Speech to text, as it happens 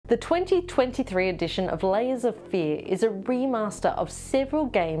The 2023 edition of Layers of Fear is a remaster of several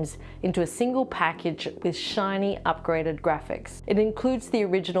games into a single package with shiny, upgraded graphics. It includes the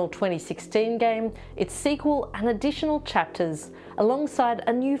original 2016 game, its sequel and additional chapters, alongside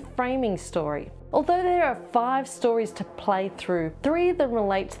a new framing story. Although there are 5 stories to play through, 3 of them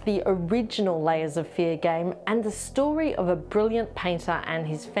relate to the original Layers of Fear game and the story of a brilliant painter and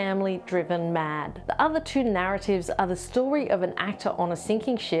his family driven mad. The other 2 narratives are the story of an actor on a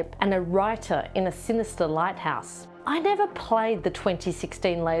sinking ship and a writer in a sinister lighthouse. I never played the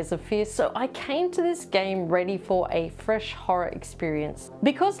 2016 Layers of Fear, so I came to this game ready for a fresh horror experience.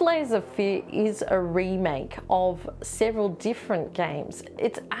 Because Layers of Fear is a remake of several different games,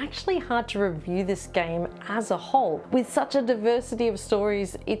 it's actually hard to review this game as a whole. With such a diversity of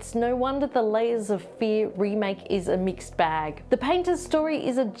stories, it's no wonder the Layers of Fear remake is a mixed bag. The Painter's Story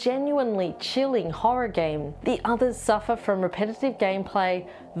is a genuinely chilling horror game. The others suffer from repetitive gameplay,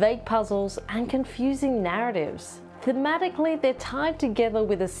 vague puzzles, and confusing narratives. Thematically, they're tied together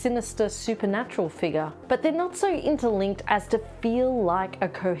with a sinister supernatural figure, but they're not so interlinked as to feel like a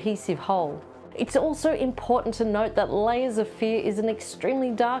cohesive whole. It's also important to note that Layers of Fear is an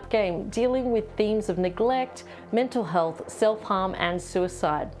extremely dark game, dealing with themes of neglect, mental health, self-harm, and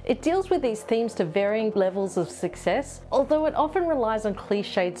suicide. It deals with these themes to varying levels of success, although it often relies on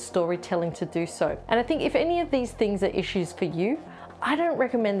cliched storytelling to do so. And I think if any of these things are issues for you, I don't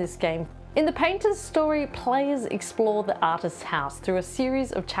recommend this game. In The Painter's Story, players explore the artist's house through a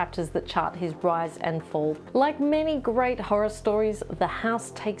series of chapters that chart his rise and fall. Like many great horror stories, the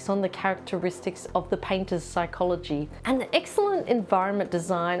house takes on the characteristics of the painter's psychology, and the excellent environment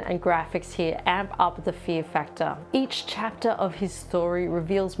design and graphics here amp up the fear factor. Each chapter of his story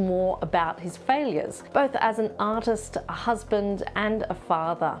reveals more about his failures, both as an artist, a husband, and a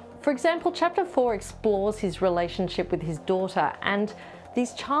father. For example, Chapter 4 explores his relationship with his daughter, and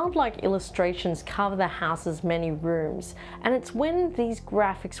these childlike illustrations cover the house's many rooms, and it's when these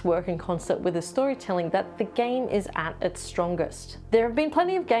graphics work in concert with the storytelling that the game is at its strongest. There have been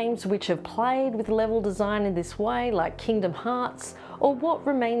plenty of games which have played with level design in this way, like Kingdom Hearts or What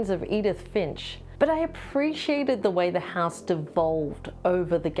Remains of Edith Finch, but I appreciated the way the house devolved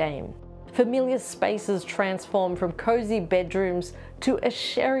over the game. Familiar spaces transform from cozy bedrooms to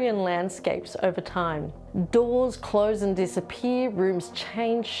Asherian landscapes over time. Doors close and disappear, rooms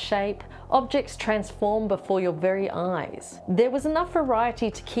change shape, objects transform before your very eyes. There was enough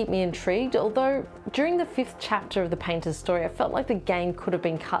variety to keep me intrigued, although during the 5th chapter of The Painter's Story, I felt like the game could have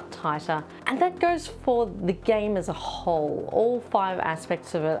been cut tighter. And that goes for the game as a whole. All 5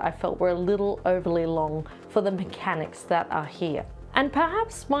 aspects of it I felt were a little overly long for the mechanics that are here. And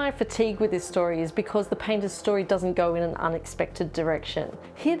perhaps my fatigue with this story is because The Painter's Story doesn't go in an unexpected direction.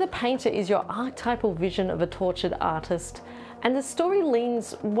 Here the painter is your archetypal vision of a tortured artist, and the story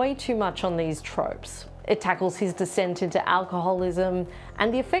leans way too much on these tropes. It tackles his descent into alcoholism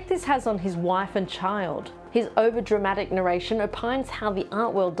and the effect this has on his wife and child. His overdramatic narration opines how the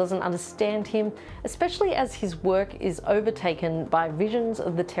art world doesn't understand him, especially as his work is overtaken by visions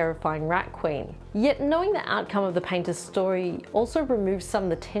of the terrifying Rat Queen. Yet knowing the outcome of The Painter's Story also removes some of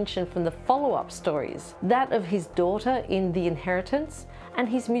the tension from the follow-up stories, that of his daughter in The Inheritance and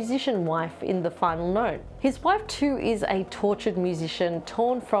his musician wife in The Final Note. His wife too is a tortured musician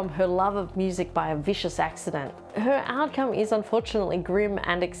torn from her love of music by a vicious accident. Her outcome is unfortunately grim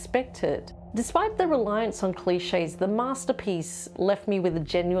and expected. Despite the reliance on cliches, the masterpiece left me with a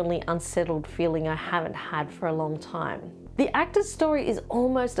genuinely unsettled feeling I haven't had for a long time. The actor's story is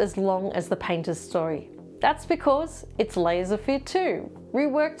almost as long as The Painter's Story. That's because it's Layers of Fear 2,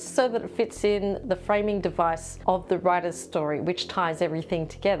 reworked so that it fits in the framing device of the writer's story, which ties everything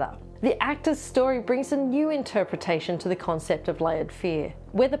together. The actor's story brings a new interpretation to the concept of layered fear.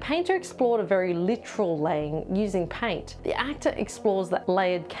 Where the painter explored a very literal laying using paint, the actor explores that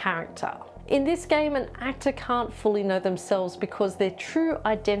layered character. In this game, an actor can't fully know themselves because their true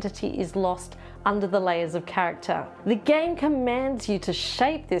identity is lost under the layers of character. The game commands you to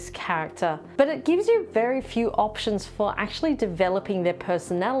shape this character, but it gives you very few options for actually developing their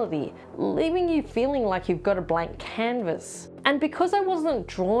personality, leaving you feeling like you've got a blank canvas. And because I wasn't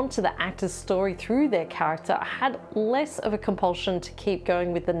drawn to the actor's story through their character, I had less of a compulsion to keep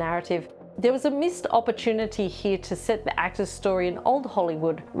going with the narrative. There was a missed opportunity here to set the actor's story in old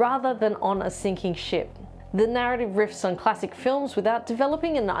Hollywood rather than on a sinking ship. The narrative riffs on classic films without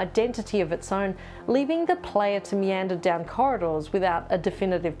developing an identity of its own, leaving the player to meander down corridors without a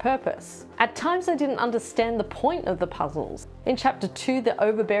definitive purpose. At times I didn't understand the point of the puzzles. In Chapter 2, the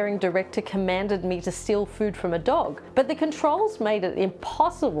overbearing director commanded me to steal food from a dog, but the controls made it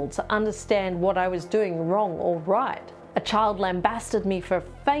impossible to understand what I was doing wrong or right. A child lambasted me for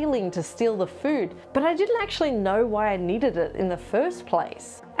failing to steal the food, but I didn't actually know why I needed it in the first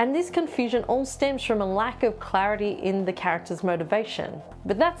place. And this confusion all stems from a lack of clarity in the character's motivation.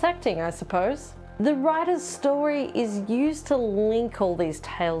 But that's acting, I suppose. The writer's story is used to link all these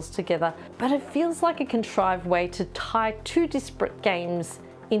tales together, but it feels like a contrived way to tie two disparate games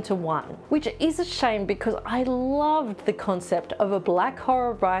into one, which is a shame because I loved the concept of a black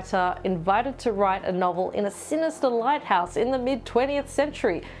horror writer invited to write a novel in a sinister lighthouse in the mid-20th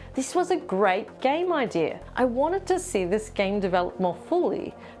century. This was a great game idea. I wanted to see this game develop more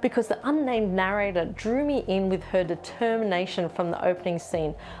fully because the unnamed narrator drew me in with her determination from the opening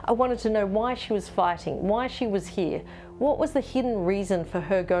scene. I wanted to know why she was fighting, why she was here, what was the hidden reason for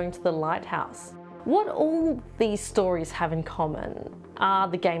her going to the lighthouse. What all these stories have in common are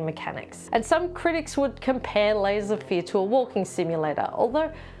the game mechanics, and some critics would compare Layers of Fear to a walking simulator,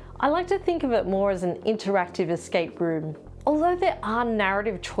 although I like to think of it more as an interactive escape room. Although there are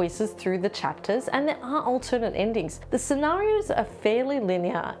narrative choices through the chapters and there are alternate endings, the scenarios are fairly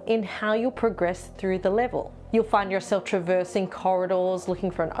linear in how you'll progress through the level. You'll find yourself traversing corridors, looking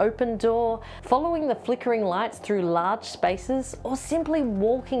for an open door, following the flickering lights through large spaces, or simply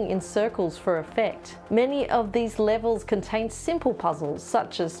walking in circles for effect. Many of these levels contain simple puzzles,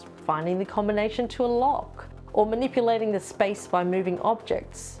 such as finding the combination to a lock, or manipulating the space by moving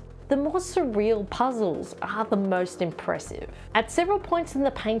objects. The more surreal puzzles are the most impressive. At several points in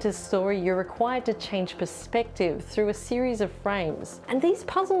the painter's story, you're required to change perspective through a series of frames, and these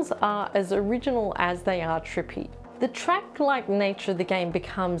puzzles are as original as they are trippy. The track-like nature of the game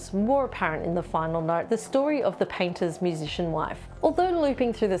becomes more apparent in the final note, the story of the painter's musician wife. Although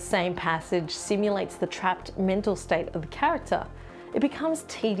looping through the same passage simulates the trapped mental state of the character, it becomes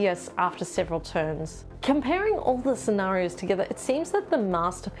tedious after several turns. Comparing all the scenarios together, it seems that the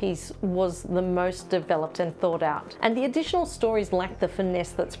masterpiece was the most developed and thought out, and the additional stories lack the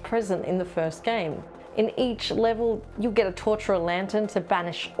finesse that's present in the first game. In each level, you'll get a torch or a lantern to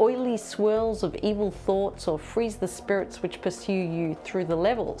banish oily swirls of evil thoughts or freeze the spirits which pursue you through the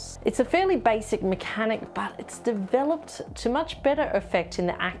levels. It's a fairly basic mechanic, but it's developed to much better effect in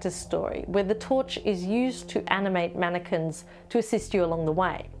the actor's story, where the torch is used to animate mannequins to assist you along the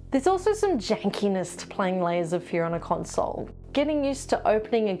way. There's also some jankiness to playing Layers of Fear on a console. Getting used to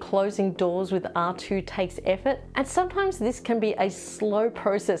opening and closing doors with R2 takes effort, and sometimes this can be a slow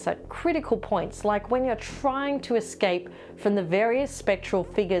process at critical points, like when you're trying to escape from the various spectral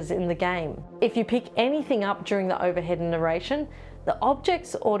figures in the game. If you pick anything up during the overhead narration, the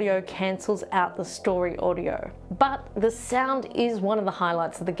object's audio cancels out the story audio. But the sound is one of the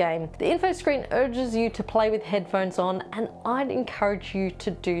highlights of the game. The info screen urges you to play with headphones on, and I'd encourage you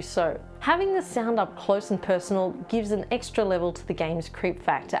to do so. Having the sound up close and personal gives an extra level to the game's creep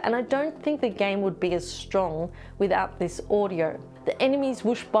factor, and I don't think the game would be as strong without this audio. The enemies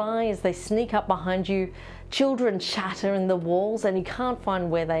whoosh by as they sneak up behind you, children chatter in the walls and you can't find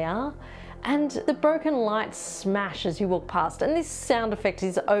where they are, and the broken lights smash as you walk past, and this sound effect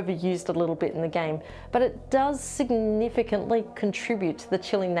is overused a little bit in the game, but it does significantly contribute to the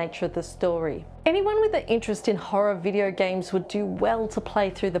chilling nature of the story. Anyone with an interest in horror video games would do well to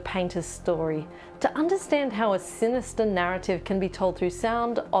play through the painter's story, to understand how a sinister narrative can be told through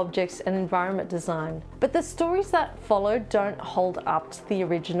sound, objects, and environment design. But the stories that follow don't hold up to the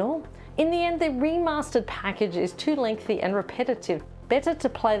original. In the end, the remastered package is too lengthy and repetitive. Better to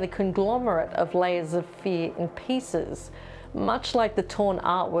play the conglomerate of Layers of Fear in pieces, much like the torn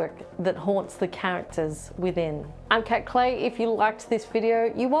artwork that haunts the characters within. I'm Kat Clay. If you liked this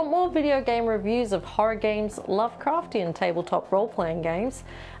video, you want more video game reviews of horror games, Lovecraftian tabletop role-playing games,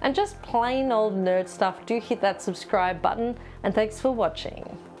 and just plain old nerd stuff, do hit that subscribe button, and thanks for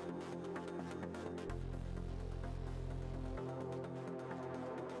watching.